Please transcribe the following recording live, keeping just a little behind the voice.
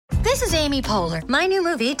This is Amy Poehler. My new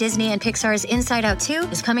movie, Disney and Pixar's Inside Out 2,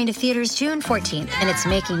 is coming to theaters June 14th, and it's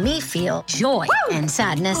making me feel joy and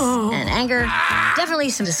sadness and anger, definitely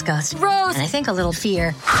some disgust, and I think a little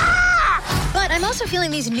fear. But I'm also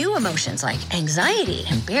feeling these new emotions like anxiety,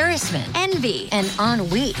 embarrassment, envy, and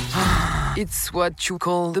ennui. It's what you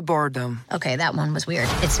call the boredom. Okay, that one was weird.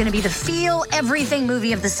 It's gonna be the feel everything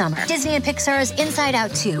movie of the summer. Disney and Pixar's Inside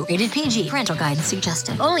Out 2, rated PG. Parental guidance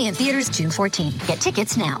suggested. Only in theaters June 14th. Get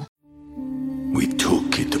tickets now. We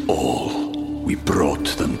took it all. We brought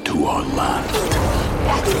them to our land.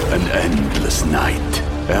 An endless night,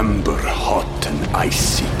 ember hot and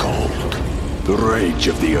icy cold. The rage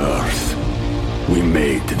of the earth. We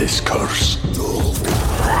made this curse.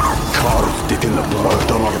 Carved it in the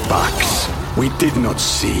blood on our backs. We did not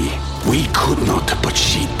see. We could not, but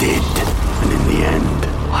she did. And in the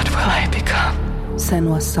end... What will I become?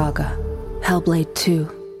 Senua's Saga. Hellblade 2.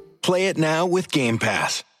 Play it now with Game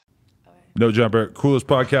Pass. No Jumper, coolest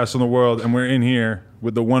podcast in the world, and we're in here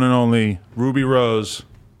with the one and only Ruby Rose.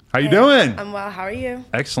 How you doing? I'm well. How are you?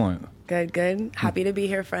 Excellent. Good, good. Happy to be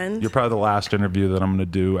here, friends. You're probably the last interview that I'm going to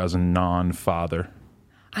do as a non-father.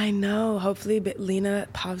 I know. Hopefully Lena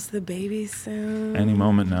pops the baby soon. Any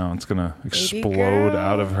moment now, it's going to explode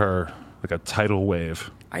out of her like a tidal wave.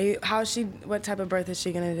 What type of birth is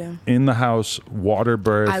she going to do? In the house, water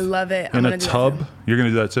birth. I love it. In a tub. You're going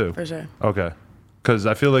to do that too? For sure. Okay. Because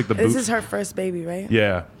I feel like this is her first baby, right?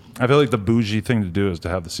 Yeah. I feel like the bougie thing to do is to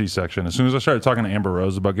have the C-section. As soon as I started talking to Amber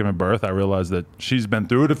Rose about giving birth, I realized that she's been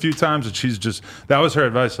through it a few times, and that was her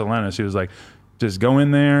advice to Lena. She was like, just go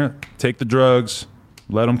in there, take the drugs,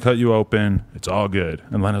 let them cut you open. It's all good.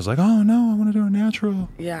 And Lena's like, oh, no, I want to do it natural.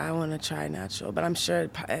 Yeah, I want to try natural, but I'm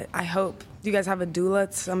sure, I hope. Do you guys have a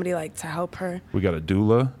doula, somebody like to help her? We got a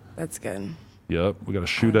doula. That's good. Yep, we got a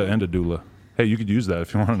shooter and a doula. Hey, you could use that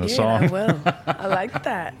if you wanted a song. I will. I like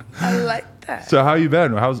that. I like that. So how you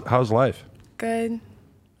been? How's life? Good.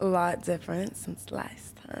 A lot different since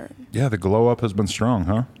last time. Yeah, the glow up has been strong,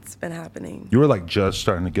 huh? It's been happening. You were like just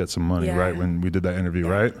starting to get some money, right, when we did that interview,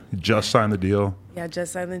 right? You just signed the deal. Yeah,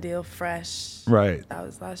 just signed the deal, fresh. Right. That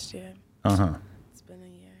was last year. Uh-huh. It's been a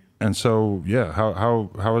year. And so, yeah,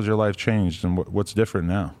 how has your life changed, and what's different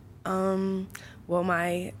now? Well,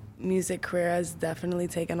 my music career has definitely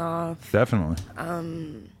taken off. Definitely.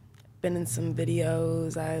 Been in some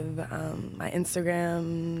videos. I've my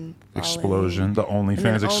Instagram explosion, the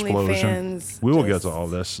OnlyFans explosion. OnlyFans, we will get to all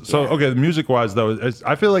this. So, okay, music-wise though,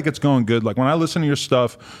 I feel like it's going good. Like when I listen to your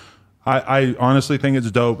stuff, I honestly think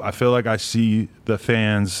it's dope. I feel like I see the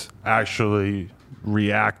fans actually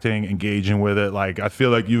reacting, engaging with it. Like I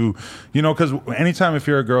feel like you know, because anytime if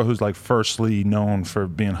you're a girl who's like firstly known for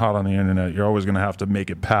being hot on the internet, you're always going to have to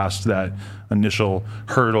make it past that initial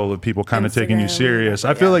hurdle of people kind of taking you serious.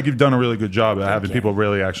 I feel like you've done a really good job at having people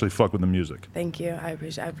really actually fuck with the music. Thank you. I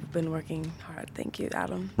appreciate it. I've been working hard. Thank you,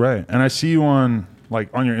 Adam. Right. And I see you on your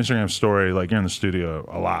Instagram story, like you're in the studio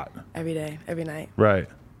a lot. Every day, every night. Right.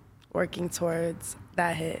 Working towards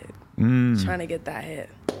that hit. Trying to get that hit.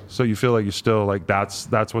 So you feel like you still like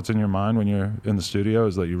that's what's in your mind when you're in the studio,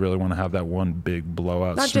 is that you really want to have that one big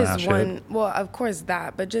blowout Not smash just one hit? Well, of course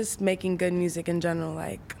that, but just making good music in general.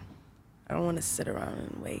 Like I don't want to sit around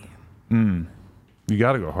and wait. You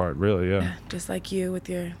got to go hard, really. Yeah. Just like you with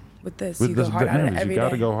this, you go hard at it every day. You got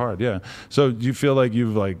to go hard, yeah. So do you feel like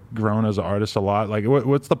you've like grown as an artist a lot? Like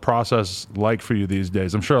what's the process like for you these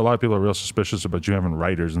days? I'm sure a lot of people are real suspicious about you having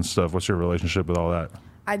writers and stuff. What's your relationship with all that?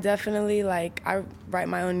 I definitely I write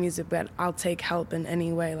my own music, but I'll take help in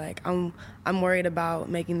any way. Like I'm worried about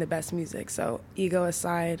making the best music. So ego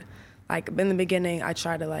aside, like in the beginning, I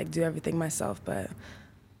try to like do everything myself, but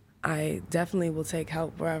I definitely will take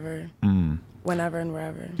help wherever, whenever and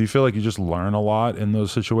wherever. Do you feel like you just learn a lot in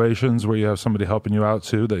those situations where you have somebody helping you out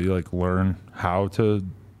too, that you like learn how to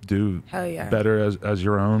do better as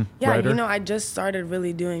your own writer? You know, I just started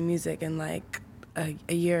really doing music in like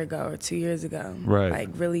a year ago or 2 years ago. Right. Like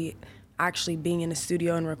really actually being in a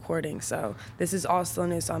studio and recording. So this is all still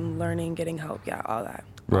new, so I'm learning, getting help, all that.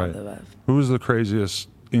 Right. All of the above. Who was the craziest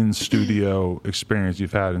in studio experience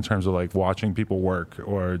you've had in terms of like watching people work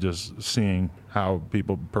or just seeing how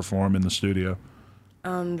people perform in the studio?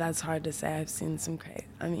 That's hard to say. I've seen some crazy.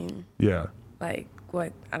 I mean, yeah. Like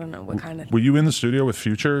what? I don't know what kind of. Were you in the studio with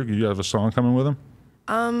Future? You have a song coming with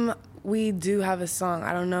him? We do have a song.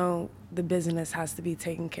 I don't know. The business has to be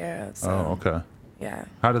taken care of. So, oh, okay. Yeah.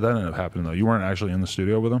 How did that end up happening though? You weren't actually in the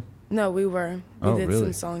studio with him? No, we were. We did really?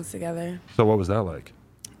 some songs together. So what was that like?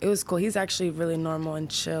 It was cool. He's actually really normal and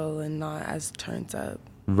chill and not as turned up.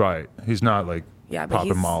 Right. He's not like but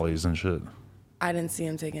popping mollies and shit. I didn't see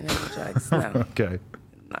him taking any drugs. No. Okay.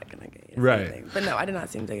 not gonna get you Right. anything. But no, I did not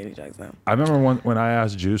see him take any drugs. No. I remember when I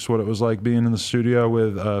asked Juice what it was like being in the studio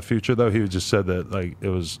with Future, though, he just said that like it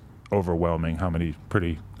was overwhelming how many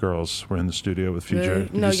pretty girls were in the studio with Future. Really?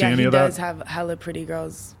 Did No, you see yeah, any he of does that? have hella pretty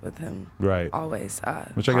girls with him. Right. Always.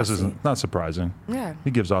 Which I guess is Posse. not surprising. Yeah.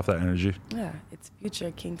 He gives off that energy. Yeah, it's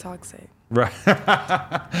Future, King Toxic. Right.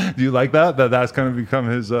 Do you like that? That's kind of become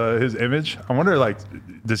his image? I wonder, like,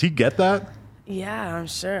 does he get that? Yeah, I'm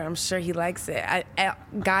sure. I'm sure he likes it.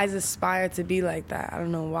 Guys aspire to be like that. I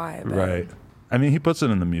don't know why. But Right. I mean, he puts it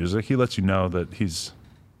in the music. He lets you know that he's,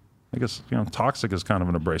 I guess, toxic is kind of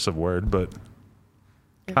an abrasive word, but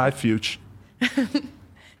hi, Future.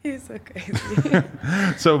 He's so crazy.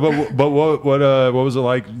 So, but what was it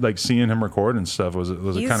like seeing him record and stuff? Was it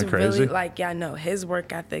kind of crazy? Really, his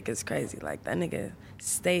work ethic is crazy. Like, that nigga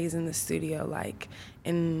stays in the studio, like,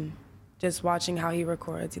 and just watching how he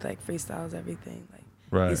records, he like freestyles everything. Like,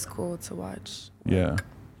 Right. he's cool to watch. Yeah.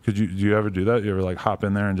 Do you ever do that? You ever like hop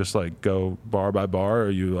in there and just like go bar by bar, or are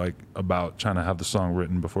you like about trying to have the song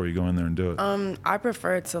written before you go in there and do it? I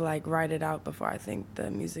prefer to like write it out before I think the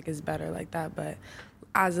music is better like that. But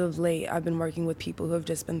as of late, I've been working with people who have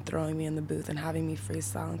just been throwing me in the booth and having me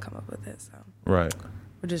freestyle and come up with it. So Right.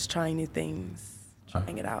 we're just trying new things,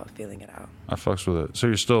 trying it out, feeling it out. I fucks with it. So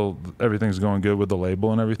you're still, everything's going good with the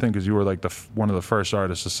label and everything, because you were like one of the first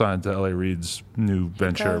artists assigned to L.A. Reid's new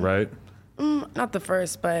venture, right? Not the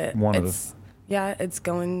first, but One of it's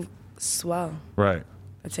going swell. Right.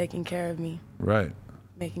 They're taking care of me, Right.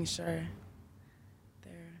 making sure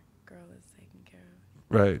their girl is taken care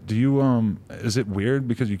of. Right. Do you is it weird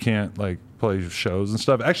because you can't like play shows and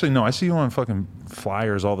stuff? Actually, no, I see you on fucking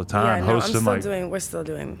flyers all the time hosting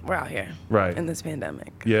We're out here. Right. In this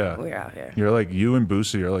pandemic. Yeah. We're out here. You're like, you and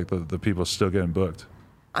Boosie are like the people still getting booked.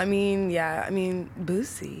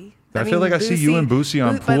 Boosie. I feel like I see you and Boosie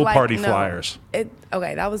on pool party flyers.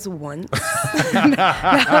 That was once.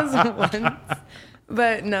 That was once.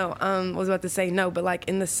 But no, I was about to say no, but like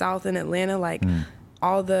in the South in Atlanta, like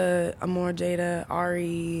all the Amor, Jada,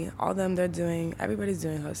 Ari, all them, everybody's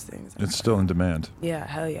doing hostings. It's still in demand. Yeah,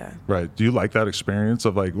 hell yeah. Right. Do you like that experience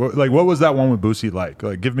of like what was that one with Boosie like?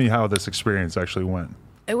 Like, give me how this experience actually went.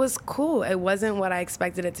 It was cool. It wasn't what I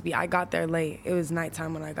expected it to be. I got there late. It was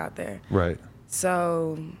nighttime when I got there. Right.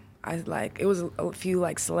 So it was a few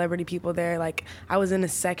like celebrity people there. Like, I was in a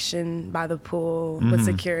section by the pool with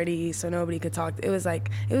security, so nobody could talk. It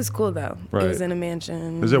was cool though. Right. It was in a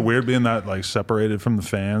mansion. Is it weird being that like separated from the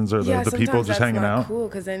fans or the people just hanging out? Cool,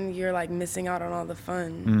 because then you're like missing out on all the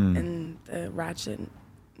fun and the ratchetness.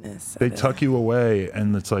 They tuck you away,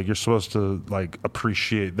 and it's like you're supposed to like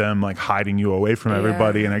appreciate them like hiding you away from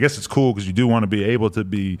everybody. And I guess it's cool because you do want to be able to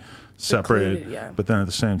be separated, secluded, but then at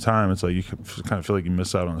the same time, it's like you kind of feel like you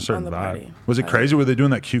miss out on a certain the vibe. party. Was it crazy? Were they doing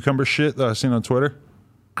that cucumber shit that I seen on Twitter?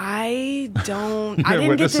 I didn't get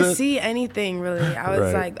witness to it? see anything really. I was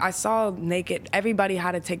Right. like, I saw naked. Everybody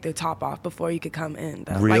had to take their top off before you could come in.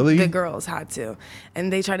 Though. Really? Like, the girls had to,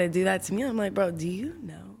 and they tried to do that to me. I'm like, bro, do you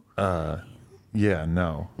know? Yeah,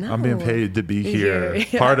 no. I'm being paid to be here.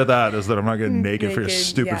 Yeah. Part of that is that I'm not getting naked for your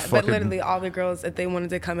stupid fucking. But literally, all the girls, if they wanted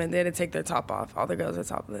to come in, they had to take their top off. All the girls are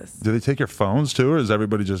topless. Do they take your phones too, or is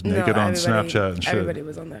everybody just naked on Snapchat and shit? Everybody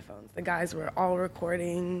was on their phones. The guys were all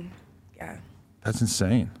recording. Yeah. That's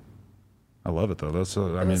insane. I love it though. That's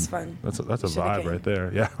was fun. That's a Should've vibe came. right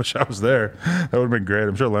there. Yeah, I wish I was there. That would have been great.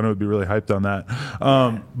 I'm sure Lena would be really hyped on that.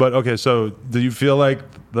 But okay, so do you feel like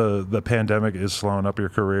the pandemic is slowing up your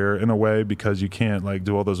career in a way because you can't like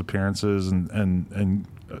do all those appearances and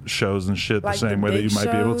shows and shit Like the same way that you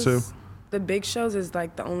might be able to? The big shows is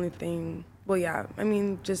like the only thing. Well, yeah, I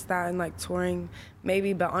mean, just that and like touring,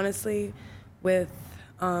 maybe. But honestly, with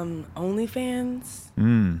OnlyFans,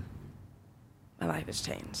 my life has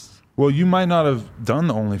changed. Well, you might not have done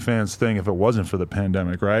the OnlyFans thing if it wasn't for the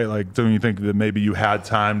pandemic, right? Like, don't you think that maybe you had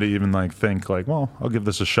time to even like think like, well, I'll give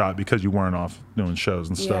this a shot because you weren't off doing shows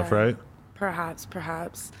and stuff, Yeah, right?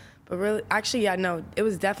 Perhaps. But really, actually, yeah, no, it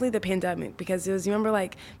was definitely the pandemic because you remember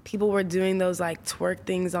like people were doing those like twerk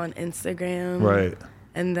things on Instagram. Right.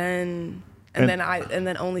 And then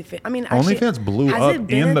OnlyFans. I mean, actually, OnlyFans blew has up it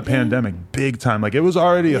been in a the thing? pandemic big time. Like it was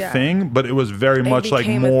already a Yeah. thing, but it was very much like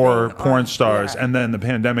became a more thing porn on- stars. yeah. And then the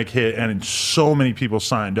pandemic hit, and so many people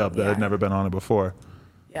signed up that had Yeah. never been on it before.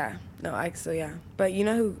 Yeah, no, yeah. But you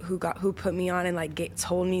know who put me on and like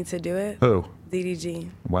told me to do it? Who? DDG.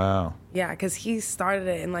 Wow. Yeah, because he started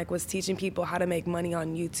it and like was teaching people how to make money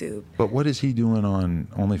on YouTube. But what is he doing on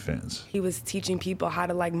OnlyFans? He was teaching people how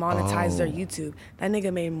to like monetize their YouTube. That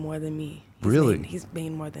nigga made more than me. Really? He's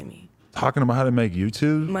made more than me. talking about how to make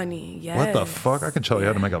YouTube money. Yes. What the fuck? I can tell you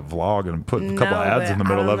how to make a vlog and put a couple No, ads in the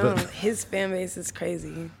but middle I of don't it. know. His fan base is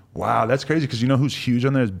crazy. Wow, that's crazy because you know who's huge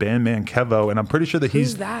on there is Bandman Kevo, and I'm pretty sure that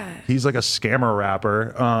Who's that? he's like a scammer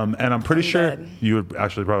rapper, and I'm pretty sure dead. you would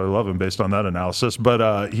actually probably love him based on that analysis.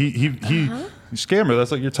 But he's scammer.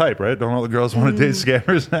 That's like your type, right? Don't all the girls want to date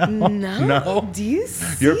scammers now? No. Do you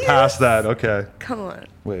see You're past that. Okay. Come on.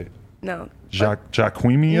 Wait. No.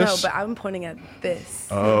 Jacquemius? No, but I'm pointing at this.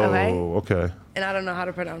 Oh, Okay? okay. And I don't know how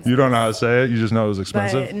to pronounce You it. don't know how to say it. You just know it was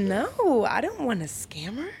expensive. But no, I don't want a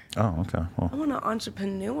scammer. Oh, okay. Well. I want an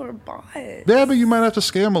entrepreneur boss. Yeah, but you might have to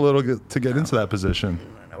scam a little to get into that position.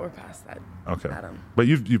 No, we're past that. Okay. Adam. But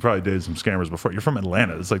you probably dated some scammers before. You're from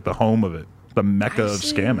Atlanta. It's like the home of it, the mecca of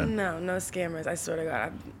Actually, scamming. No scammers. I swear to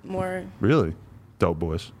God, I'm more Really? Dope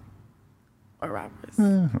boys. or rappers.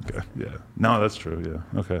 Okay. Yeah. No, that's true.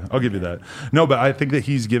 Yeah. Okay. I'll give you that. No, but I think that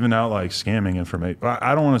he's giving out like scamming information.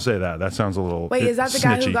 I don't want to say that. That sounds a little. Wait, is that the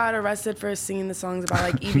guy who snitchy. got arrested for singing the songs about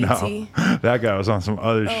like EBT? No, that guy was on some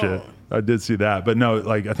other shit. I did see that, but no,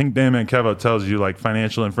 like I think Bandman Kevo tells you like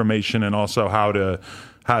financial information and also how to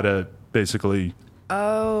basically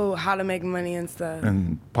Oh, how to make money and stuff.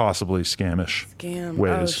 and possibly scamish Scam.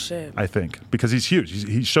 ways. Oh, shit. I think because he's huge.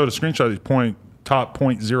 He showed a screenshot of his top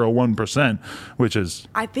 0.01%, which is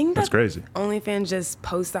I think that's crazy. OnlyFans just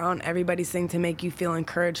posts that on everybody's thing to make you feel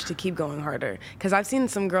encouraged to keep going harder. Because I've seen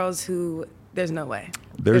some girls who there's no way.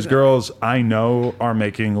 There's girls I know are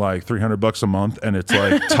making like $300 a month, and it's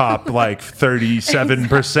like top like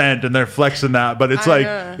 37%, and they're flexing that. But it's like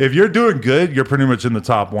if you're doing good, you're pretty much in the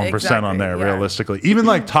top 1% on there, Exactly, yeah. realistically. Even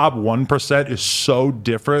like top 1% is so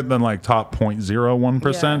different than like top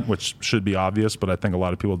 0.01%, Yeah. which should be obvious, but I think a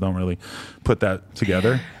lot of people don't really put that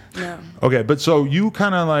together. No. Okay, but so you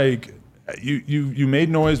kind of like you made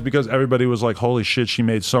noise because everybody was like, "Holy shit, she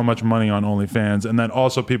made so much money on OnlyFans," and then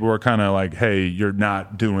also people were kind of like, "Hey, you're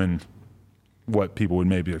not doing what people would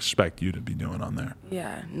maybe expect you to be doing on there."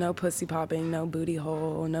 Yeah, no pussy popping, no booty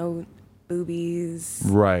hole, no boobies.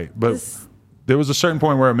 Right, but Just- there was a certain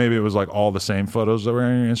point where maybe it was like all the same photos that were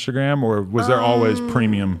on your Instagram, or was there always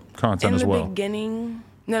premium content In as the well? beginning,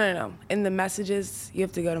 no. In the messages, you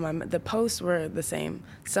have to go to the posts were the same,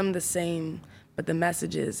 some the same, but the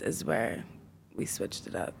messages is where we switched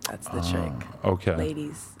it up. That's the trick. Okay,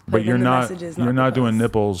 Ladies. but you're then the not messages, you're the not doing posts.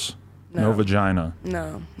 nipples, no No. vagina,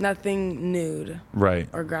 No, nothing nude right?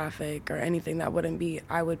 or graphic or anything that wouldn't be.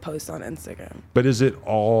 I would post on Instagram. But is it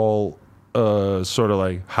all sort of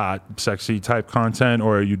like hot, sexy type content,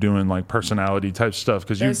 or are you doing like personality type stuff?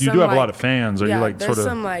 Because you There's do some, have a lot like- of fans. Are yeah, you like there's sort of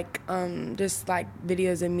some like just like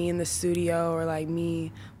videos of me in the studio or like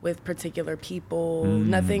me with particular people.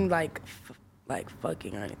 Nothing like like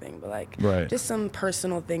fucking or anything, but like Right. just some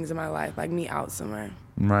personal things in my life, like me out somewhere.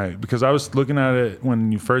 right? Because I was looking at it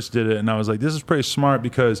when you first did it, and I was like, this is pretty smart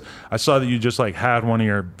because I saw that you just like had one of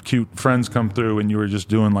your cute friends come through, and you were just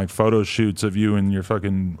doing like photo shoots of you in your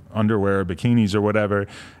fucking underwear, bikinis, or whatever.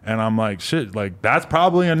 And I'm like, shit, like that's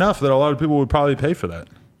probably enough that a lot of people would probably pay for that.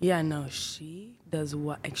 Yeah, no, she does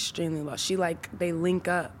what extremely well. She like they link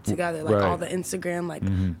up together, like Right. all the Instagram like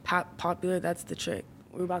popular. That's the trick.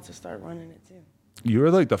 We're about to start running it too. You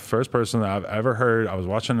were like the first person that I've ever heard. I was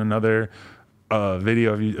watching another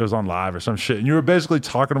video of you. It was on live or some shit, and you were basically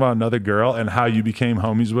talking about another girl and how you became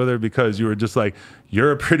homies with her because you were just like,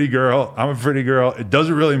 you're a pretty girl, I'm a pretty girl. It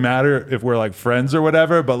doesn't really matter if we're like friends or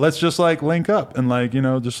whatever, but let's just like link up and like, you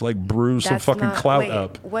know, just like brew some fucking clout wait,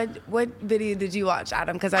 up. What video did you watch,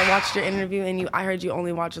 Adam? Because I watched your interview and I heard you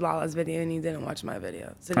only watched Lala's video and you didn't watch my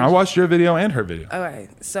video. So I watched your video and her video. Okay,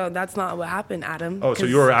 so that's not what happened, Adam. Oh, so 'cause-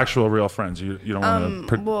 you were actual real friends. You don't want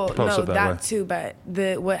to well, post no, it that way. too. But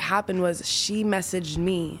what happened was she messaged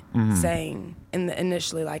me Mm-hmm. saying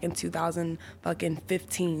initially, like in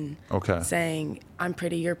 2015, Okay. saying I'm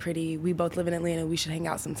pretty, you're pretty, we both live in Atlanta, we should hang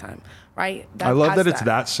out sometime, right? I love past that it's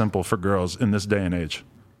that simple for girls in this day and age.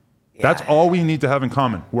 That's all we need to have in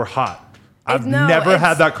common. We're hot. I've no, never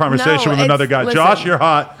had it's- that conversation no, with another it's- guy. listen. Josh, you're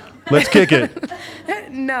hot. Let's kick it.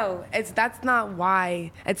 No, that's not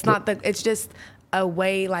why. It's not the. It's just a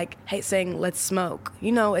way, like, hey, saying let's smoke.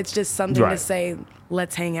 You know, it's just something Right. to say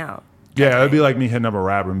let's hang out. Yeah, it'd be like me hitting up a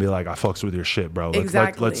rapper and be like, I fucks with your shit, bro.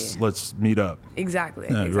 Exactly. Let's meet up. Exactly.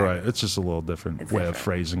 Yeah, exactly. you're right. It's just a little different It's way of different.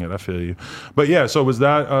 phrasing it. I feel you. But yeah, so was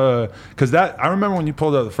that, because that, I remember when you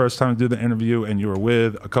pulled out the first time to do the interview and you were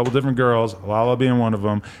with a couple different girls, Lala being one of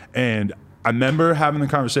them. And I remember having the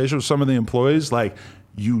conversation with some of the employees, like,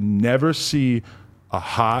 you never see a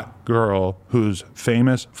hot girl who's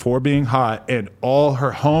famous for being hot, and all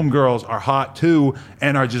her homegirls are hot too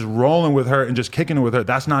and are just rolling with her and just kicking it with her.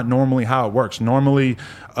 That's not normally how it works. Normally,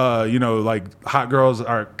 like hot girls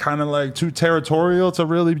are kind of like too territorial to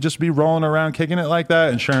really just be rolling around kicking it like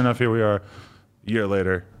that. And sure enough, here we are a year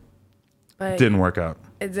later. But didn't work out.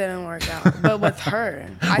 It didn't work out. But with her.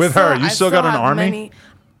 You still got an army?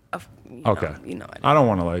 Okay. I don't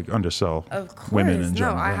want to like undersell women in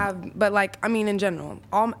general. No, I have, but like, I mean, in general,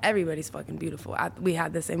 everybody's fucking beautiful. We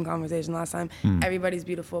had the same conversation last time. Everybody's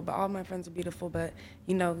beautiful, but all my friends are beautiful. But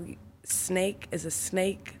snake is a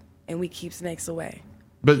snake, and we keep snakes away.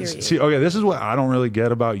 But period. see, okay, this is what I don't really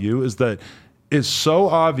get about you is that it's so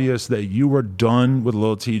obvious that you were done with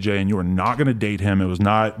Lil TJ and you were not going to date him.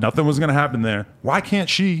 Nothing was going to happen there. Why can't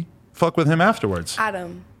she fuck with him afterwards?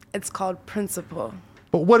 Adam, it's called principle.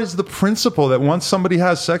 But what is the principle that once somebody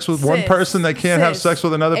has sex with one person, they can't have sex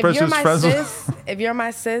with another person who's friends with? If you're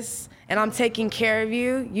my sis and I'm taking care of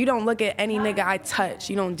you, you don't look at any nigga I touch.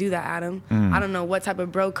 You don't do that, Adam. I don't know what type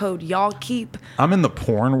of bro code y'all keep. I'm in the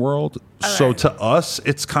porn world, so to us,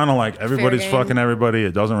 it's kind of like everybody's fucking everybody.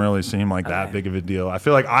 It doesn't really seem like that big of a deal. I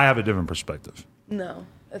feel like I have a different perspective. No.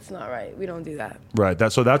 That's not right. We don't do that. Right.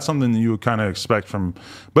 That's something that you would kind of expect from.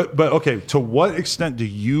 But okay. To what extent do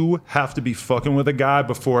you have to be fucking with a guy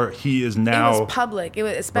before he is now? It was public. It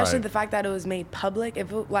was especially the fact that it was made public.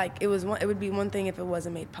 If it would be one thing if it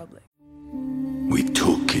wasn't made public. We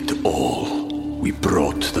took it all. We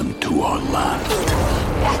brought them to our land.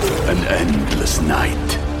 An endless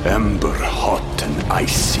night, ember hot and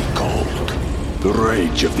icy cold. The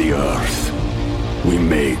rage of the earth. We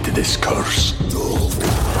made this curse.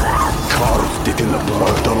 Carved it in the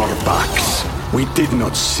blood on our backs. We did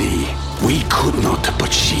not see. We could not,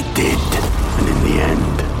 but she did. And in the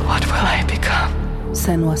end... What will I become?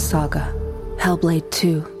 Senua's Saga. Hellblade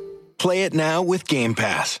 2. Play it now with Game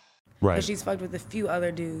Pass. Right. But she's fucked with a few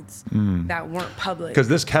other dudes that weren't public. Because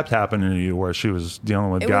this kept happening to you where she was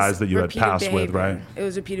dealing with guys that you had passed with, right? It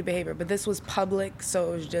was repeated behavior. But this was public,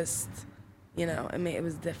 so it was just, it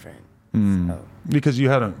was different. So. Because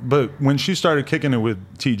but when she started kicking it with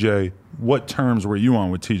TJ, what terms were you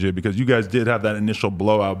on with TJ? Because you guys did have that initial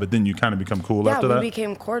blowout, but then you kind of become cool after that? Yeah, we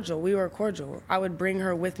became cordial. We were cordial. I would bring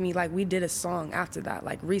her with me. Like, we did a song after that,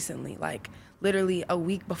 like, recently. Like, literally a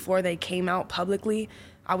week before they came out publicly,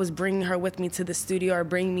 I was bringing her with me to the studio or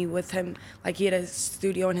bringing me with him. Like, he had a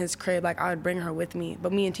studio in his crib. Like, I would bring her with me.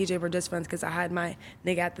 But me and TJ were just friends because I had my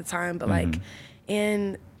nigga at the time. But,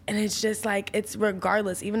 And it's just like, it's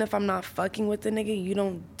regardless. Even if I'm not fucking with the nigga, you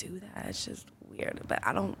don't do that. It's just weird. But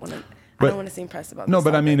I don't want to seem pressed about this. No,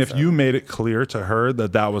 but I mean, if you made it clear to her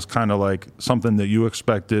that was kind of like something that you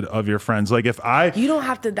expected of your friends, like you don't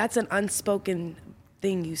have to, that's an unspoken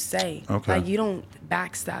thing you say. Okay. Like, you don't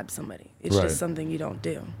backstab somebody. It's just something you don't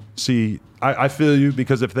do. See, I feel you,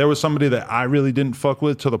 because if there was somebody that I really didn't fuck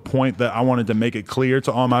with to the point that I wanted to make it clear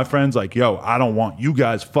to all my friends, like, yo, I don't want you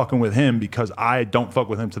guys fucking with him because I don't fuck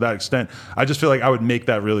with him to that extent. I just feel like I would make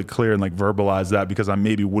that really clear and like verbalize that, because I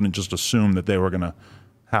maybe wouldn't just assume that they were going to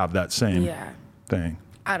have that same thing.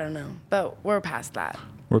 I don't know, but we're past that.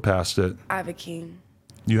 We're past it. I have a king.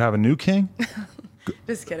 You have a new king?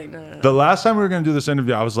 Just kidding. No. The last time we were going to do this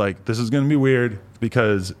interview, I was like, this is going to be weird,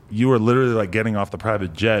 because you were literally like getting off the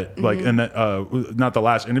private jet. Like, and not the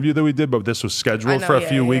last interview that we did, but this was scheduled for a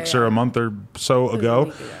few weeks or a month or so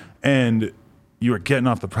ago. And you were getting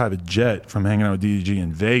off the private jet from hanging out with DDG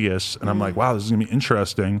in Vegas. And I'm like, wow, this is going to be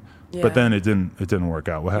interesting. Yeah. But then it didn't work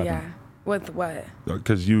out. What happened? Yeah. With what?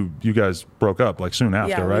 Because you guys broke up like soon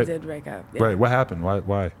after, right? Yeah, we did break up. Yeah. Right. What happened?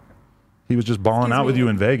 Why? He was just balling out with you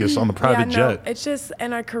in Vegas on the private jet. It's just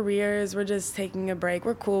in our careers, we're just taking a break.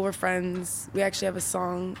 We're cool. We're friends. We actually have a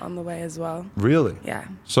song on the way as well. Really? Yeah.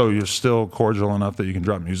 So you're still cordial enough that you can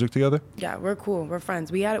drop music together? Yeah, we're cool. We're friends.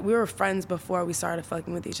 We were friends before we started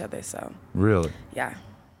fucking with each other. So. Really? Yeah.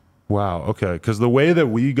 Wow. Okay. Because the way that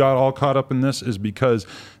we got all caught up in this is because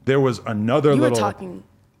there was another You were talking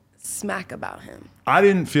smack about him. I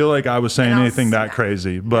didn't feel like I was saying anything that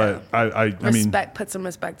crazy, but I mean, put some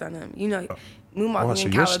respect on him.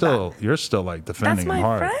 So you're still like defending him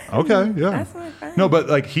hard. Friend. Okay, yeah. That's my friend. No, but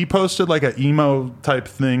like he posted like an emo type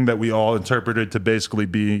thing that we all interpreted to basically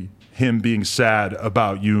be him being sad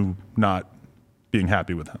about you not being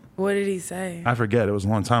happy with him. What did he say? I forget. It was a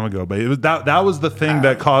long time ago, but it was that was the thing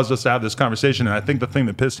that caused us to have this conversation. And I think the thing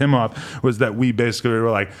that pissed him off was that we basically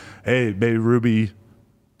were like, "Hey, baby Ruby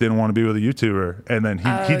didn't want to be with a YouTuber," and then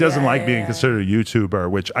he doesn't like being considered a YouTuber,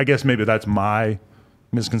 which I guess maybe that's my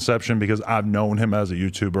misconception, because I've known him as a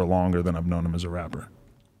YouTuber longer than I've known him as a rapper.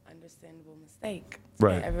 Understandable mistake.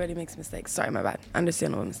 Right. Yeah, everybody makes mistakes. Sorry, my bad.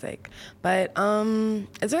 Understandable mistake. But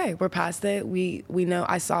it's okay. We're past it. We know.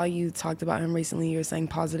 I saw you talked about him recently. You were saying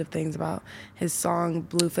positive things about his song.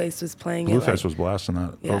 Blueface was playing it. Blueface was blasting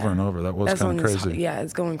that over and over. That was kind of crazy. Yeah,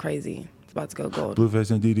 it's going crazy. It's about to go gold.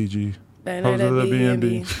 Blueface and DDG. Hoes of the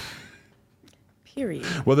B&B. Period.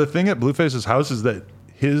 Well, the thing at Blueface's house is that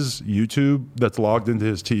his YouTube that's logged into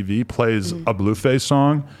his TV plays a Blueface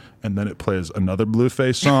song, and then it plays another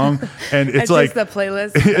Blueface song, and it's like just the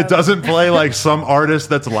playlist. It doesn't play like some artist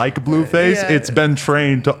that's like Blueface. Yeah. It's been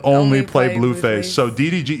trained to only play Blueface. Blueface. So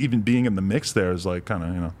DDG even being in the mix there is like kind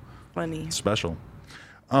of funny, special.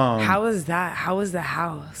 How was that? How was the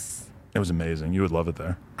house? It was amazing. You would love it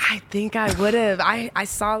there. I think I would have. I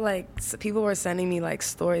saw like people were sending me like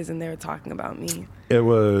stories, and they were talking about me. It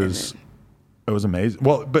was amazing.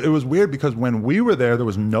 Well, but it was weird because when we were there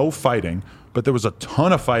was no fighting, but there was a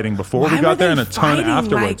ton of fighting before we got there and a ton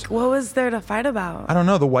afterwards. Like, what was there to fight about? I don't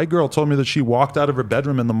know. The white girl told me that she walked out of her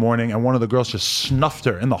bedroom in the morning and one of the girls just snuffed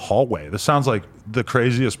her in the hallway. This sounds like the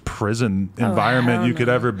craziest prison environment you could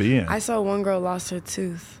ever be in. I saw one girl lost her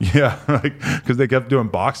tooth. Yeah, like because they kept doing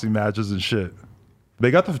boxing matches and shit. They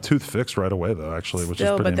got the tooth fixed right away though, actually, which is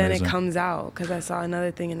pretty amazing. But then it comes out because I saw another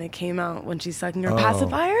thing and it came out when she's sucking her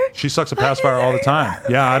pacifier. She sucks a pacifier all the time.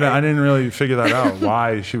 Yeah, I didn't really figure that out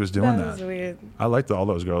why she was doing that. That was weird. I liked all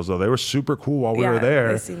those girls though. They were super cool while we were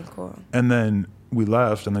there. They seemed cool. And then we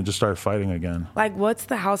left and they just started fighting again. Like, what's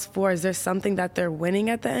the house for? Is there something that they're winning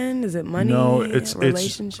at the end? Is it money? No, it's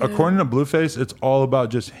relationship? According to Blueface, it's all about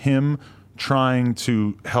just him trying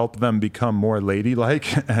to help them become more ladylike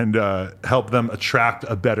and help them attract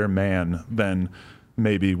a better man than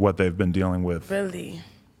maybe what they've been dealing with. Really?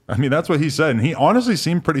 I mean, that's what he said, and he honestly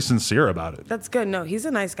seemed pretty sincere about it. That's good. No, he's a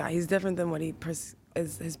nice guy. He's different than what is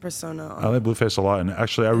his persona. I like Blueface a lot, and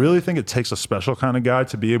actually, I really think it takes a special kind of guy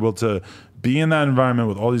to be able to be in that environment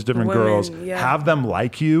with all these different girls, have them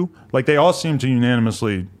like you. Like, they all seem to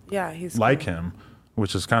unanimously like him,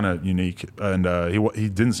 which is kind of unique. And he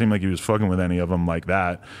didn't seem like he was fucking with any of them like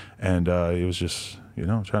that. And he was just,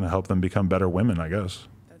 trying to help them become better women, I guess.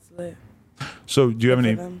 That's lit. So do you have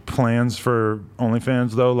any plans for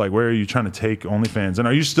OnlyFans, though? Like, where are you trying to take OnlyFans? And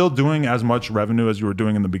are you still doing as much revenue as you were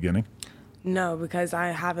doing in the beginning? No, because I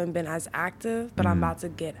haven't been as active, but I'm about to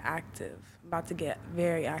get active. I'm about to get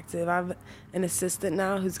very active. I have an assistant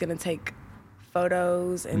now who's going to take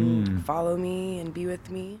photos and follow me and be with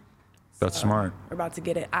me. That's smart. We're about to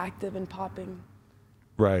get it active and popping.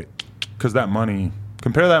 Right. Because that money,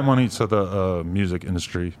 compare that money to the music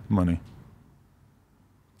industry money.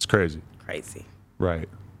 It's crazy. Crazy. Right.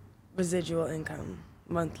 Residual income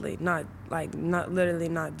monthly, not literally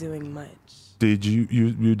not doing much. Did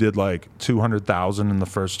you did like 200,000 in the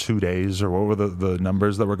first 2 days, or what were the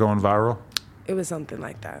numbers that were going viral? It was something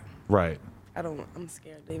like that. Right. I'm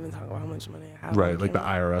scared to even talk about how much money I have. Right, like the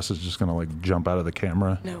IRS is just gonna like jump out of the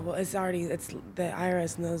camera. No, well, it's the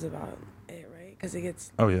IRS knows about it, right? Because it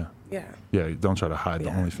gets. Oh yeah. Yeah. Yeah, don't try to hide the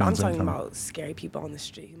OnlyFans. I'm talking income. about scary people on the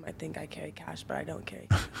street who might think I carry cash, but I don't carry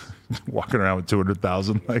cash. Walking around with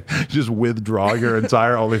 200,000, like just withdraw your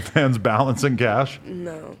entire OnlyFans balance in cash.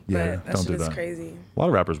 No. Yeah, but don't do that. Crazy. A lot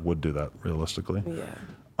of rappers would do that realistically.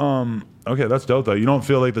 Yeah. Okay, that's dope though. You don't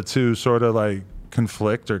feel like the two sort of like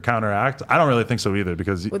conflict or counteract? I don't really think so either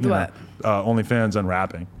because with what? OnlyFans and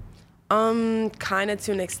rapping. Kind of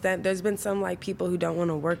to an extent. There's been some like people who don't want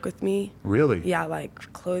to work with me. Really? Yeah,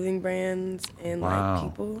 like clothing brands and like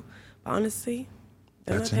people. But honestly,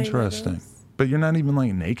 that's interesting. But you're not even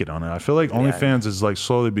like naked on it. I feel like OnlyFans is like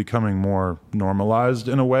slowly becoming more normalized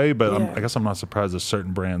in a way. But I guess I'm not surprised that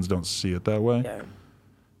certain brands don't see it that way. Yeah.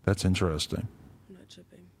 That's interesting. I'm not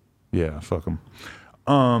tripping. Yeah, fuck them.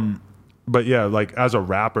 But yeah, like as a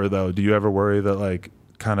rapper though, do you ever worry that like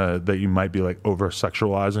kind of that you might be like over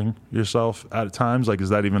sexualizing yourself at times? Like, is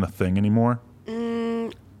that even a thing anymore?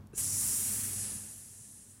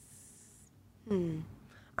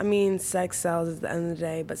 I mean, sex sells at the end of the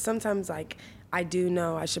day, but sometimes like I do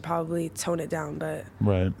know I should probably tone it down, but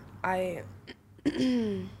right. I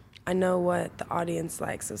know what the audience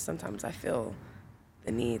likes, so sometimes I feel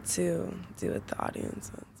the need to do what the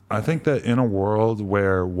audience wants. I think that in a world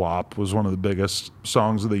where WAP was one of the biggest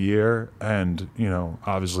songs of the year, and,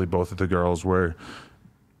 obviously both of the girls were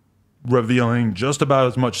revealing just about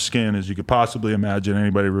as much skin as you could possibly imagine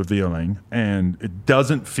anybody revealing, and it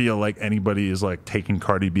doesn't feel like anybody is like taking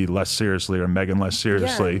Cardi B less seriously or Megan less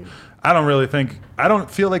seriously. Yeah. I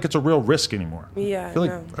don't feel like it's a real risk anymore. Yeah, I feel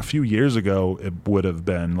like a few years ago it would have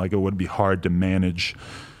been, like it would be hard to manage.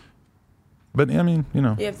 But I mean, You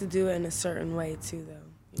have to do it in a certain way too, though.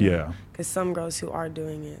 Yeah. Because some girls who are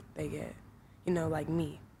doing it, they get, like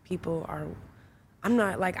me. People are I'm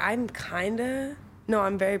not like I'm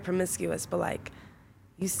very promiscuous, but like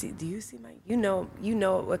do you see my you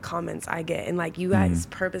know what comments I get, and like you guys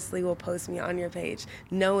purposely will post me on your page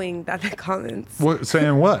knowing that the comments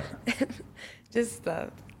Saying what? just stuff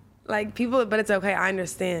like people, but it's okay. I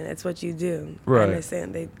understand it's what you do. Right. I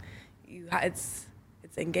understand it's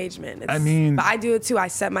engagement. I mean, but I do it too. I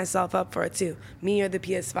set myself up for it too. Me or the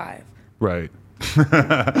PS5. Right.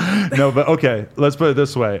 No, but okay, let's put it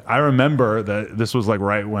this way. I remember that this was like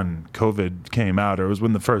right when COVID came out, or it was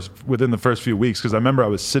within the first few weeks, because I remember I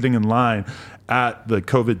was sitting in line at the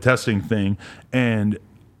COVID testing thing, and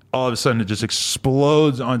all of a sudden it just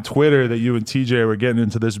explodes on Twitter that you and TJ were getting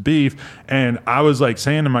into this beef. And I was like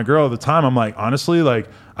saying to my girl at the time, I'm like, honestly, like,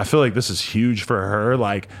 I feel like this is huge for her.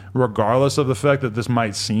 Like, regardless of the fact that this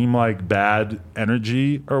might seem like bad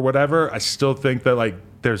energy or whatever, I still think that like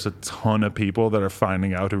there's a ton of people that are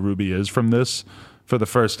finding out who Ruby is from this for the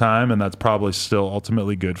first time. And that's probably still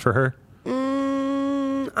ultimately good for her.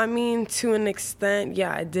 I mean, to an extent,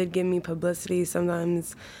 yeah, it did give me publicity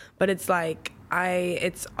sometimes, but it's like,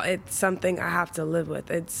 it's something I have to live with.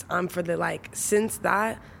 For the like, since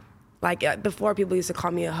that, like before people used to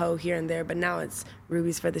call me a hoe here and there, but now it's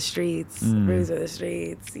Ruby's for the streets, Ruby's for the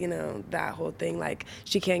streets, you know, that whole thing. Like,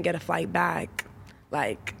 she can't get a flight back.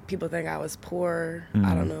 Like, people think I was poor.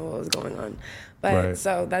 I don't know what was going on. But Right.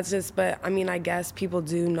 So that's just, but I mean, I guess people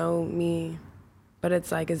do know me, but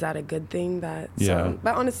it's like, is that a good thing? But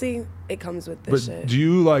honestly, it comes with this shit. Do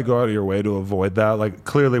you like go out of your way to avoid that? Like,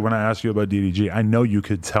 clearly when I asked you about DDG, I know you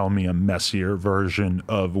could tell me a messier version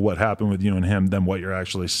of what happened with you and him than what you're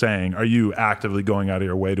actually saying. Are you actively going out of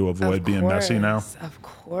your way to avoid being messy now? Of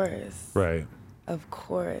course. Right. Of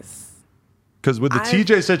course. Because with the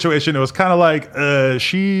TJ situation, it was kind of like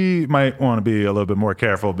she might want to be a little bit more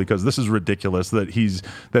careful, because this is ridiculous that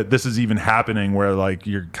this is even happening, where like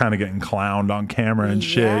you're kind of getting clowned on camera and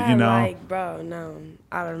shit, you know? Like, bro, no,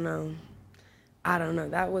 I don't know.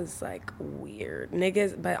 That was like weird.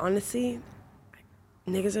 Niggas, but honestly,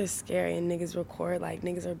 niggas are scary, and niggas record, like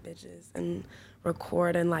niggas are bitches and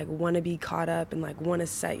record and like want to be caught up and like want to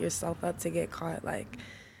set yourself up to get caught. Like,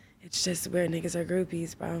 it's just weird. Niggas are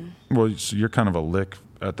groupies, bro. Well, so you're kind of a lick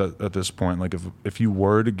at this point. Like, if you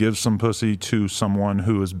were to give some pussy to someone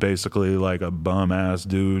who is basically like a bum ass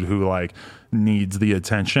dude who like needs the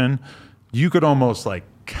attention, you could almost like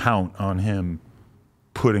count on him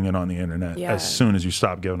putting it on the internet as soon as you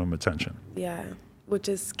stop giving him attention. Yeah, which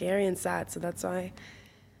is scary and sad. So that's why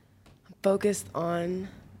I'm focused on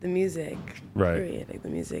the music. Right. Period. Like, the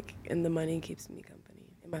music and the money keeps me company,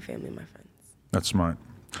 and my family and my friends. That's smart.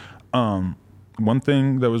 One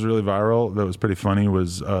thing that was really viral that was pretty funny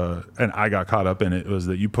was, and I got caught up in it, was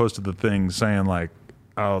that you posted the thing saying like,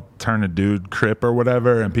 I'll turn a dude Crip or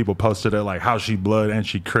whatever, and people posted it like, how she blood and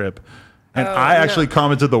she Crip. And I actually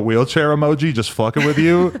commented the wheelchair emoji just fucking with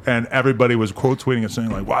you, and everybody was quote tweeting it saying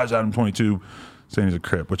like, why is Adam 22 saying he's a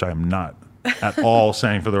Crip, which I am not at all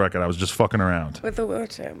saying, for the record. I was just fucking around. With the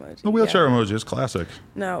wheelchair emoji. The wheelchair emoji is classic.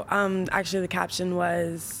 No, actually the caption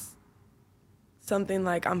was something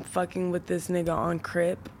like, I'm fucking with this nigga on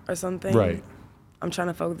Crip or something. Right. I'm trying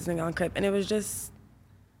to fuck with this nigga on Crip. And it was just,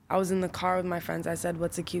 I was in the car with my friends. I said,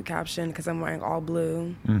 what's a cute caption? Because I'm wearing all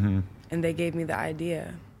blue. Mm-hmm. And they gave me the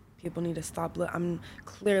idea. People need to stop. I'm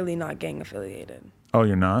clearly not gang affiliated. Oh,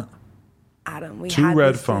 you're not? Adam, Two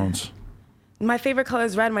red phones. My favorite color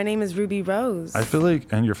is red. My name is Ruby Rose. I feel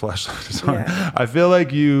like, and your flashlight is on. Yeah. I feel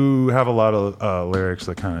like you have a lot of lyrics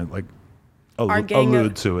that kind of like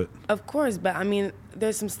allude to it. Of course, but I mean,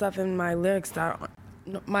 there's some stuff in my lyrics that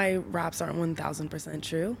my raps aren't 1,000%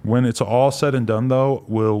 true. When it's all said and done, though,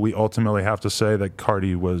 will we ultimately have to say that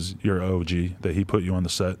Cardi was your OG, that he put you on the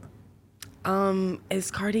set?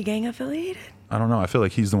 Is Cardi gang affiliated? I don't know. I feel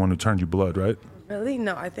like he's the one who turned you blood, right? Really?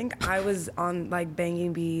 No, I think I was on like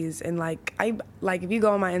Banging Bees, and like if you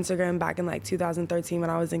go on my Instagram back in like 2013 when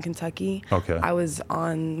I was in Kentucky, okay, I was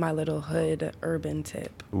on my little hood urban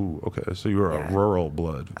tip. Ooh, okay. So you were a rural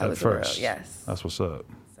blood at first. Rural, yes. That's what's up.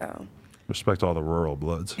 So respect all the rural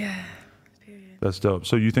bloods. Yeah. Period. That's dope.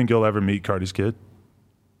 So you think you'll ever meet Cardi's kid?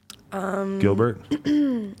 Gilbert?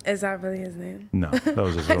 Is that really his name? No, that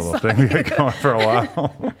was his little thing we had going for a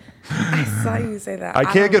while. I saw you say that. I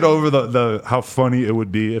can't get over the how funny it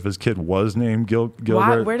would be if his kid was named Gilbert.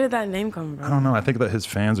 Why, where did that name come from? I don't know. I think that his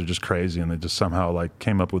fans are just crazy, and they just somehow like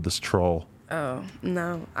came up with this troll. Oh,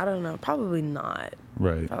 no. I don't know. Probably not.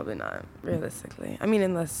 Right. Probably not, realistically. I mean,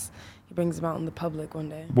 unless he brings him out in the public one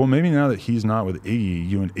day. Well, maybe now that he's not with Iggy,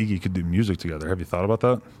 you and Iggy could do music together. Have you thought about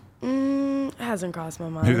that? It hasn't crossed my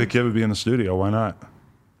mind. Maybe the kid would be in the studio. Why not?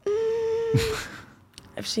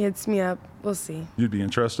 If she hits me up, we'll see. You'd be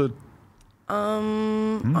interested?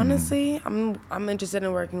 Honestly, I'm interested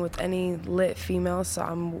in working with any lit female, so I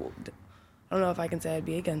don't know if I can say I'd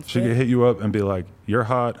be against She it. could hit you up and be like, "You're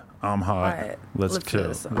hot, I'm hot, Right. let's do kill."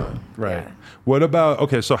 this song. Right. Yeah. What about?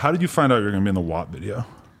 Okay, so how did you find out you're gonna be in the WAP video?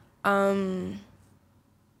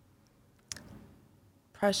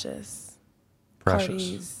 Precious. Precious.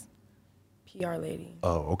 Cardi's PR lady.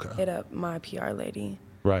 Oh, okay. Hit up my PR lady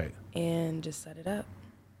Right. and just set it up.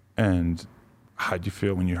 And how'd you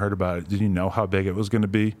feel when you heard about it? Did you know how big it was gonna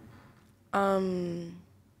be?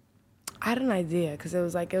 I had an idea because it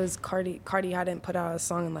was Cardi. Cardi hadn't put out a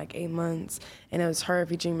song in like 8 months, and it was her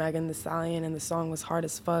featuring Megan Thee Stallion, and the song was hard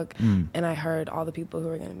as fuck. And I heard all the people who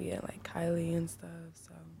were gonna be in, like Kylie and stuff.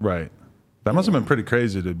 So Right. That must have been pretty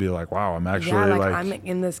crazy to be like, wow, I'm actually yeah, like I'm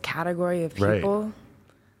in this category of Right. people.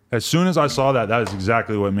 As soon as I saw that, that is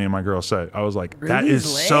exactly what me and my girl said. I was like, that Really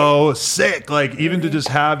is lit. so sick. Like, even to just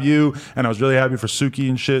have you, and I was really happy for Suki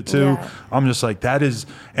and shit too. Yeah. I'm just like, that is,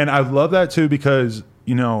 and I love that too because,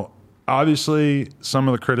 you know, obviously some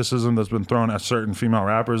of the criticism that's been thrown at certain female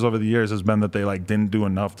rappers over the years has been that they like didn't do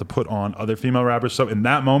enough to put on other female rappers. So in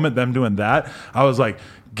that moment, them doing that, I was like,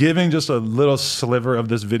 giving just a little sliver of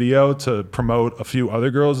this video to promote a few other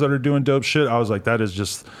girls that are doing dope shit. I was like, that's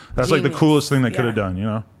like the Genius. coolest thing they could have Yeah. done, you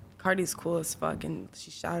know? Cardi's cool as fuck, and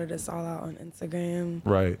she shouted us all out on Instagram.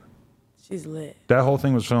 Right. She's lit. That whole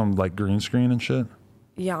thing was filmed like green screen and shit.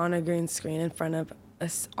 Yeah, on a green screen in front of an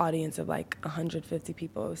audience of like 150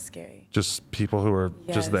 people. It was scary. Just people who were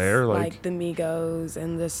Yes, just there, like the Migos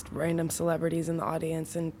and just random celebrities in the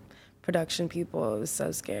audience and production people. It was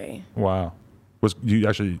so scary. wow. Was you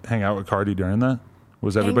actually hang out with Cardi during that?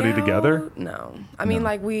 Was everybody Hang together? out? No. I mean,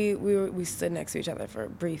 like we stood next to each other for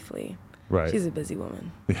briefly. Right. She's a busy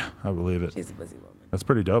woman. Yeah, I believe it. She's a busy woman. That's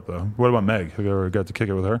pretty dope though. What about Meg? Have you ever got to kick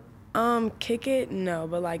it with her? Kick it? No,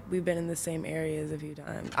 but like we've been in the same areas a few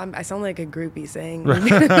times. I sound like a groupie saying.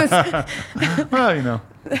 Well, you know,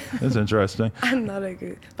 it's interesting. I'm not a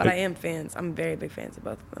group, but I am fans. I'm very big fans of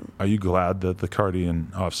both of them. Are you glad that the Cardi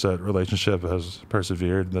and Offset relationship has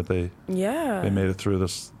persevered? That they Yeah. made it through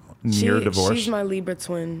this near divorce? She's my Libra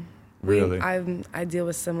twin. Really? I deal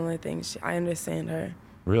with similar things. I understand her.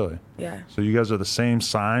 Really? Yeah. So you guys are the same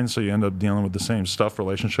sign, so you end up dealing with the same stuff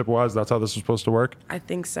relationship-wise? That's how this is supposed to work? I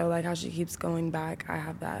think so. Like how she keeps going back. I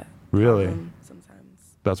have that. Really? problem sometimes.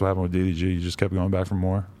 That's what happened with DDG. You just kept going back for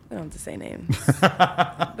more? I don't have to say names.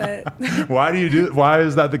 But Why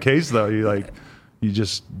is that the case, though? You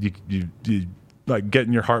like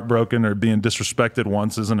getting your heart broken or being disrespected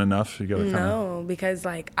once isn't enough? You gotta kind of... no, because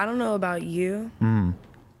like I don't know about you. Who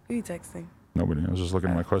you texting? Nobody. I was just looking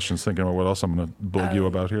at my questions, thinking about what else I'm gonna bug you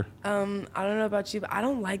about here. I don't know about you, but I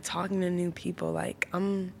don't like talking to new people. Like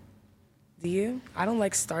do you? I don't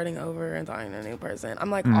like starting over and talking to a new person.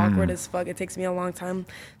 I'm like awkward as fuck. It takes me a long time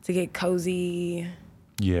to get cozy.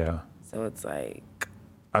 Yeah, So it's like,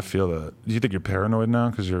 I feel that. Do you think you're paranoid now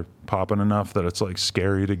because you're popping enough that it's like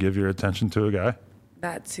scary to give your attention to a guy?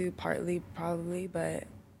 that too, partly probably,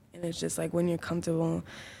 and it's just like when you're comfortable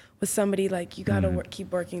with somebody, like you gotta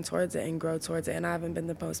keep working towards it and grow towards it. And I haven't been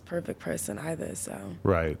the most perfect person either, so.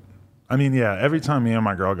 Right. I mean, yeah, every time me and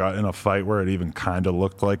my girl got in a fight where it even kind of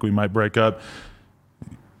looked like we might break up,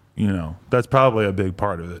 you know, that's probably a big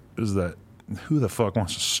part of it, is that who the fuck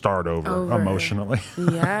wants to start over. Emotionally?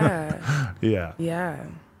 Yeah. Yeah. Yeah.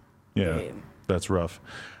 Yeah. Right. That's rough.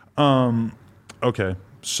 Okay.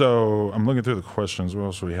 So I'm looking through the questions. What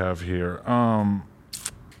else do we have here?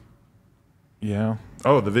 Yeah.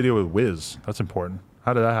 Oh, the video with Wiz. That's important.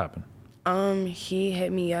 How did that happen? He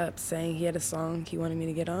hit me up saying he had a song he wanted me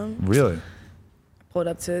to get on. Really? Pulled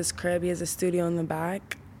up to his crib. He has a studio in the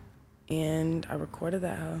back, and I recorded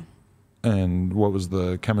that. And what was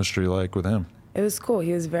the chemistry like with him? It was cool.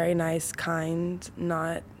 He was very nice, kind,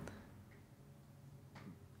 not,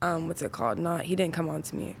 what's it called? He didn't come on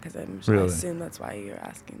to me because I Really? assume that's why you're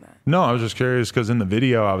asking that. No, I was just curious because in the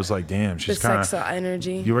video I was like, damn, The she's kind sexual of...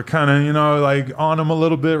 energy. You were kind of, you know, like on him a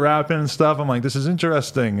little bit, rapping and stuff. I'm like, this is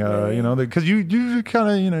interesting, you know, because you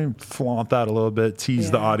kind of, you know, flaunt that a little bit,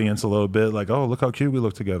 tease the Yeah. audience a little bit, like, oh, look how cute we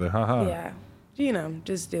look together, haha. Yeah. You know,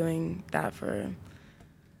 just doing that for,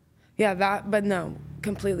 but no,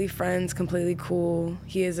 completely friends, completely cool.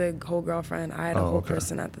 He is a whole girlfriend. I had a whole okay.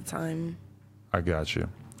 person at the time. I got you.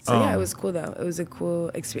 So yeah, it was cool though. It was a cool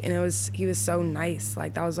experience, and he was so nice.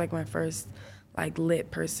 Like that was like my first like lit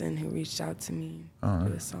person who reached out to me to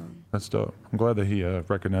do a song. That's dope. I'm glad that he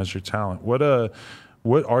recognized your talent. What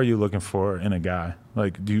are you looking for in a guy?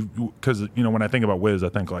 Like, because you know, when I think about Wiz, I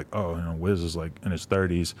think like, oh, you know, Wiz is like in his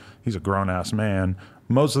 30s. He's a grown ass man.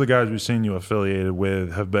 Most of the guys we've seen you affiliated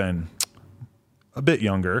with have been a bit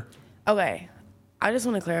younger. Okay, I just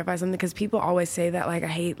want to clarify something because people always say that. Like, I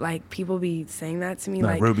hate, like, people be saying that to me.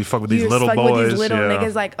 Like, Like, Ruby, fuck with you these just little fuck boys. with these little yeah.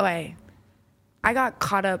 niggas. Like, okay, I got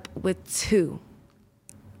caught up with 2.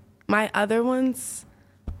 My other ones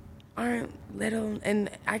aren't little. And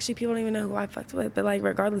actually, people don't even know who I fucked with. But, like,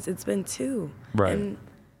 regardless, it's been 2. Right. And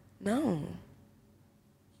no.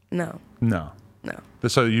 No. No. No.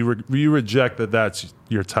 So you reject that that's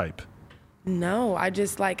your type. No, I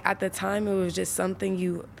just, like, at the time, it was just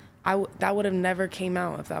something that would have never came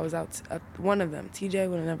out if that was one of them. TJ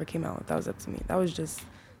would have never came out if that was up to me. That was just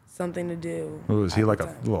something to do. Was he at like the a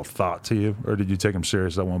time. little thought to you, or did you take him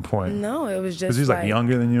serious at one point? No, it was just Because he's like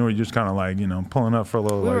younger than you, or you just kind of like, you know, pulling up for a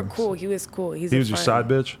little. We were like, cool. He was cool. He was your side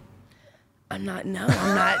bitch. I'm not. No,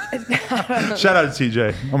 I'm not. Shout out to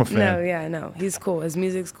TJ. I'm a fan. No, yeah, no. He's cool. His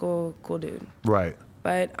music's cool. Cool dude. Right.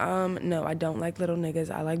 But no, I don't like little niggas.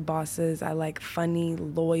 I like bosses. I like funny,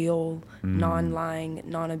 loyal, non-lying,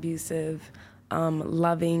 non-abusive,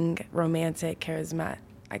 loving, romantic, charismatic.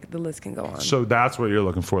 The list can go on. So that's what you're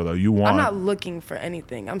looking for, though. You want. I'm not looking for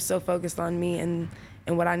anything. I'm so focused on me and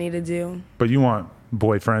what I need to do. But you want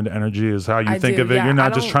boyfriend energy is how you I think do, of it. yeah. You're I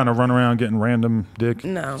not just don't- trying to run around getting random dick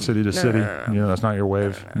No. city to No, city. no, no. You know, that's not your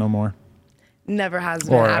wave no more. Never has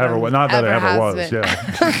been. Or Adam. ever was. Not that it ever has was. been.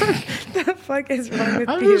 Yeah. The fuck is wrong with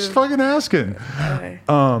I'm you? just fucking asking. Okay.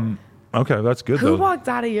 Okay, that's good Who though. walked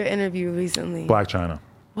out of your interview recently? Black China.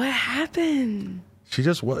 What happened? She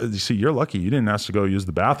just you see, you're lucky you didn't ask to go use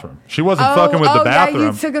the bathroom. She wasn't fucking with the bathroom.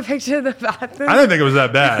 Yeah, you took a picture of the bathroom. I didn't think it was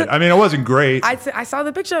that bad. I mean, it wasn't great. I saw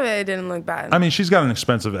the picture of it. It didn't look bad. I mean, she's got an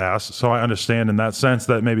expensive ass, so I understand in that sense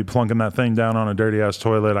that maybe plunking that thing down on a dirty ass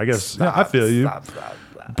toilet. I guess yeah, I feel you. Stop.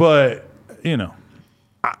 But you know,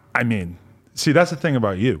 I mean, see, that's the thing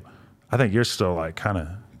about you. I think you're still like kind of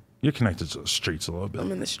you're connected to the streets a little bit.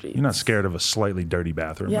 I'm in the streets. You're not scared of a slightly dirty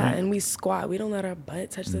bathroom. Yeah, right? and we squat. We don't let our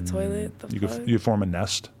butt touch the toilet. The fuck? You form a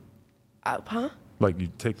nest. Huh? Like you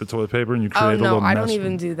take the toilet paper and you create Oh a no, little I nest. don't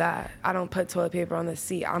even do that. I don't put toilet paper on the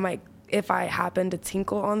seat. I might, if I happen to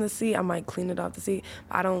tinkle on the seat, I might clean it off the seat.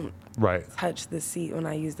 I don't Right. touch the seat when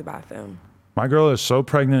I use the bathroom. My girl is so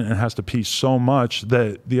pregnant and has to pee so much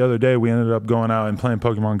that the other day we ended up going out and playing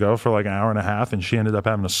Pokemon Go for like an hour and a half, and she ended up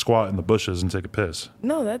having to squat in the bushes and take a piss.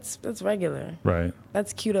 No, that's regular. Right.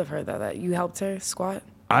 That's cute of her though. That you helped her squat.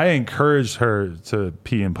 I encouraged her to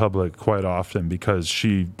pee in public quite often because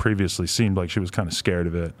she previously seemed like she was kind of scared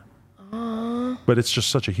of it. But it's just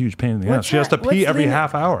such a huge pain in the ass. She has to pee every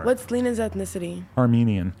half hour. What's Lena's ethnicity?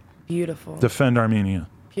 Armenian. Beautiful. Defend Armenia.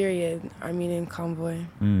 Period. Armenian convoy.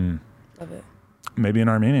 Mm. Love it. Maybe an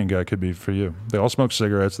Armenian guy could be for you. They all smoke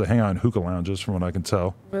cigarettes. They hang out in hookah lounges, from what I can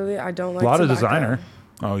tell. Really, I don't like A lot of tobacco. designer.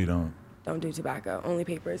 Oh, you don't? Don't do tobacco. Only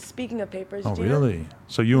papers. Speaking of papers, Oh, Gina, really?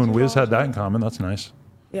 So you and Wiz had that in common. That's nice.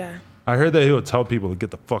 Yeah. I heard that he would tell people to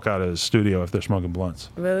get the fuck out of his studio if they're smoking blunts.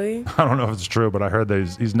 Really? I don't know if it's true, but I heard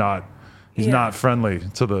that he's not Yeah. not friendly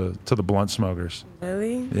to the blunt smokers.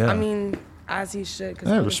 Really? Yeah. I mean, as he should. 'Cause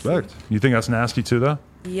Hey, honestly- respect. You think that's nasty too, though?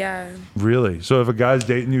 Yeah. Really? So if a guy's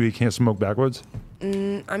dating you, he can't smoke backwards?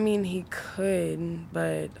 I mean, he could,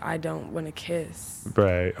 but I don't want to kiss.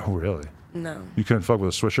 Right. Oh, really? No. You couldn't fuck with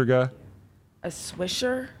a Swisher guy? A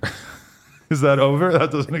Swisher? Is that over?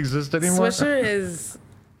 That doesn't exist anymore? Swisher is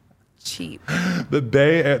cheap. The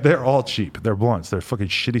Bay, they're all cheap. They're blunts. They're fucking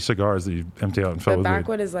shitty cigars that you empty out and fill The with weed.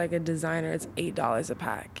 backwood is like a designer. It's $8 a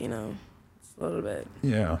pack, you know? It's a little bit.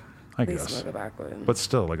 Yeah, I Please guess. smoke a backwood. But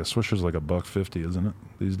still, like a Swisher's like $1.50, isn't it?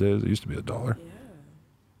 These days, it used to be $1.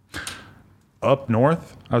 Yeah. Up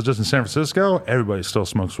north, I was just in San Francisco. Everybody still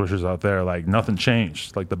smokes Swishers out there. Like nothing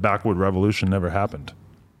changed. Like the backwood revolution never happened.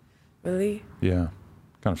 Really? Yeah,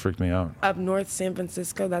 kind of freaked me out. Up north, San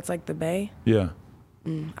Francisco, that's like the Bay? Yeah,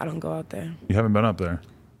 I don't go out there. you haven't been up there.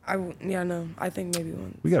 Yeah, no. I think maybe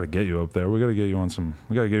once. We got to get you up there. We got to get you on some.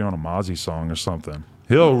 We got to get you on a Mozzie song or something.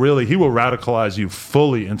 He will radicalize you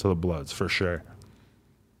fully into the Bloods for sure.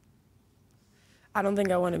 I don't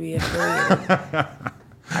think I want to be affiliated.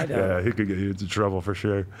 I don't. Yeah, he could get you into trouble for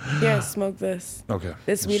sure. Yeah, smoke this. Okay.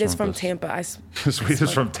 This weed is Smoke from this. Tampa. This weed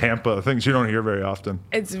is from Tampa. Things you don't hear very often.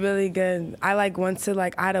 It's really good. I went to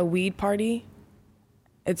I had a weed party.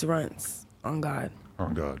 It's Runts. On God. Oh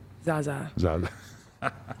God. Zaza. Zad.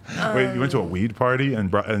 Wait, you went to a weed party and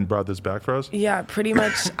brought this back for us? Yeah, pretty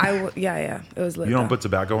much. Yeah. It was lit. You don't though. put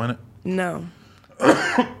tobacco in it? No.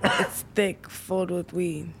 It's thick, filled with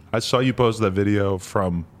weed. I saw you post that video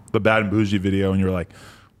from the Bad and Bougie video, and you were like,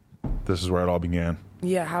 "This is where it all began."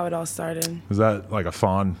 Yeah, how it all started. Is that like a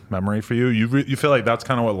fond memory for you? You feel like that's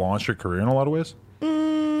kind of what launched your career in a lot of ways?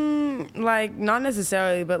 Not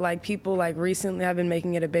necessarily, but people recently have been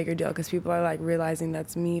making it a bigger deal because people are realizing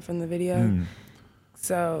that's me from the video.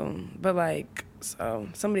 So, but So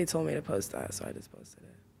somebody told me to post that, so I just posted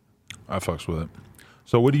it. I fucks with it.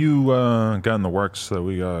 So what do you got in the works that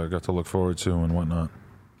we got to look forward to and whatnot?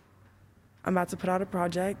 I'm about to put out a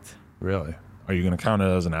project. Really? Are you going to count it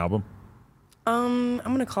as an album? I'm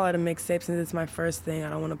going to call it a mixtape since it's my first thing. I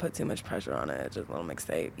don't want to put too much pressure on it. Just a little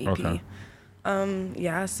mixtape, EP. Okay.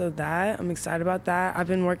 Yeah, so that, I'm excited about that. I've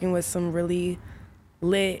been working with some really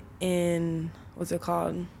lit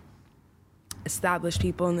established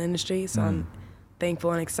people in the industry, so I'm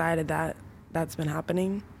thankful and excited that that's been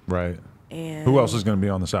happening. Right. And who else is going to be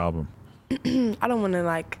on this album? I don't want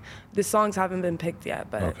to the songs haven't been picked yet,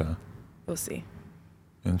 but Okay. we'll see.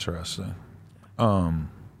 Interesting.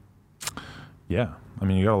 Yeah. I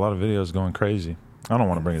mean, you got a lot of videos going crazy. I don't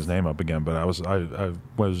want to bring his name up again, but I was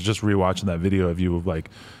just rewatching that video of you of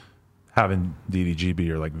having DDG be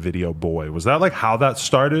your video boy. Was that how that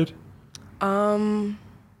started?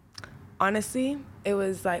 Honestly, it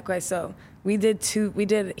was so he did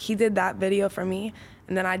that video for me,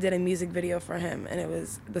 and then I did a music video for him, and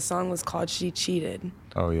the song was called She Cheated.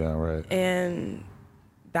 Oh yeah, right. And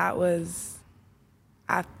that was,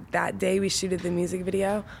 that day we shooted the music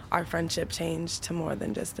video, our friendship changed to more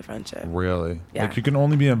than just a friendship. Really? Yeah. You can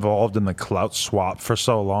only be involved in the clout swap for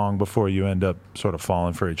so long before you end up sort of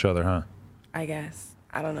falling for each other, huh? I guess.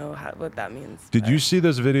 I don't know what that means. Did you see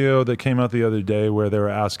this video that came out the other day where they were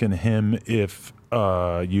asking him if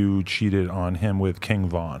you cheated on him with King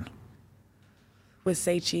Von? With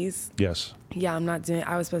Say Cheese? Yes. Yeah, I'm not doing.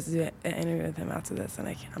 I was supposed to do an interview with him after this,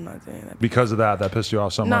 and I'm not doing that. Because of that pissed you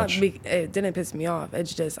off so much? It didn't piss me off.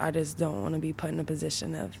 It's just I just don't want to be put in a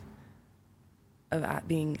position of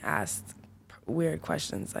being asked weird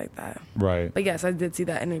questions like that. Right. But yes, I did see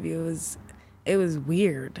that interview. It was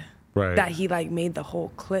weird. Right. That he made the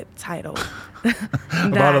whole clip title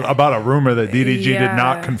about a rumor that DDG did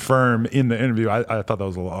not Yeah. confirm in the interview. I thought that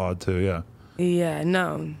was a little odd too. Yeah. Yeah.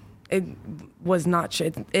 No, it was not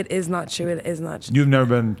true. It is not true. It is not true. You've never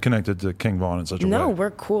been connected to King Von in such a way. No,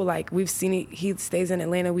 we're cool. We've seen it. He stays in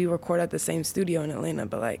Atlanta. We record at the same studio in Atlanta.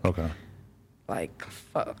 But okay.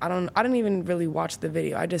 Fuck, I didn't even really watch the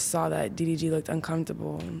video. I just saw that DDG looked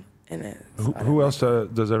uncomfortable in it. So Who else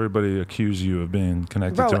does everybody accuse you of being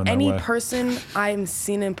connected to in that any way? person I'm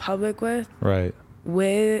seen in public with, Right.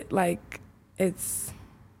 it's.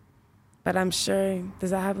 But I'm sure.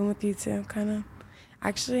 Does that happen with you too? Kind of.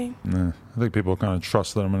 Actually. Nah, I think people kind of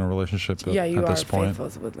trust that I'm in a relationship Yeah, you at are this point.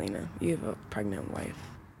 faithful with Lena. You have a pregnant wife.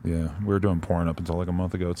 Yeah, we were doing porn up until a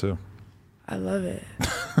month ago too. I love it.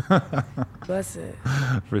 Bless it.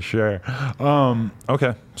 For sure.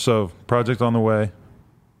 Okay, so project on the way.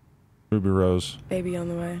 Ruby Rose Baby on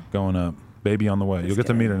the way. going up. Baby on the way. You'll get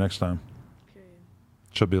to meet her next time. Period.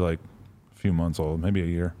 She'll be a few months old, maybe a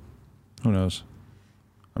year. Who knows?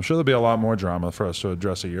 I'm sure there'll be a lot more drama for us to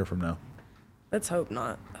address a year from now. Let's hope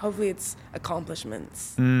not. Hopefully it's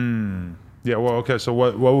accomplishments. Yeah, well, okay, so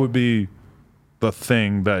what would be the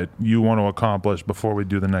thing that you want to accomplish before we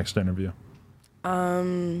do the next interview?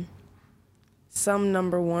 Some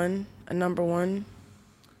number one, an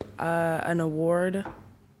award,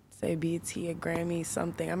 say BET, a Grammy,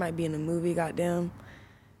 something. I might be in a movie, goddamn.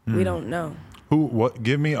 We don't know.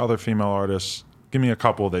 Give me other female artists. Give me a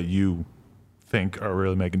couple that you think are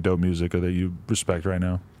really making dope music or that you respect right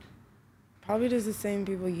now. Probably just the same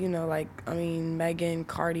people Megan,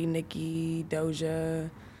 Cardi, Nicki, Doja,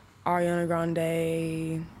 Ariana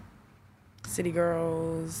Grande, City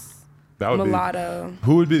Girls, Mulatto.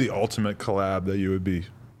 Who would be the ultimate collab that you would be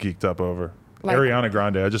geeked up over? Ariana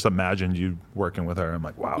Grande. I just imagined you working with her. I'm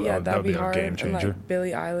like, wow, Yeah, that would be hard. a game changer. And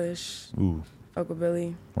Billie Eilish. Ooh. Fuck with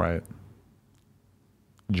Billie. Right.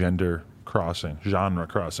 Genre crossing,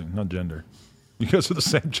 not gender. You guys are the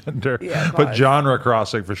same gender, Yeah, but genre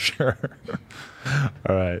crossing for sure.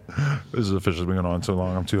 All right. This is officially been going on too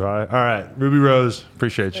long. I'm too high. All right. Ruby Rose,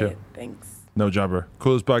 appreciate you. Thanks. No Jumper.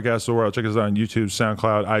 Coolest podcast in the world. Check us out on YouTube,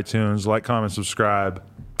 SoundCloud, iTunes. Like, comment, subscribe.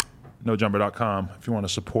 NoJumper.com if you want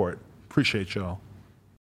to support. Appreciate y'all.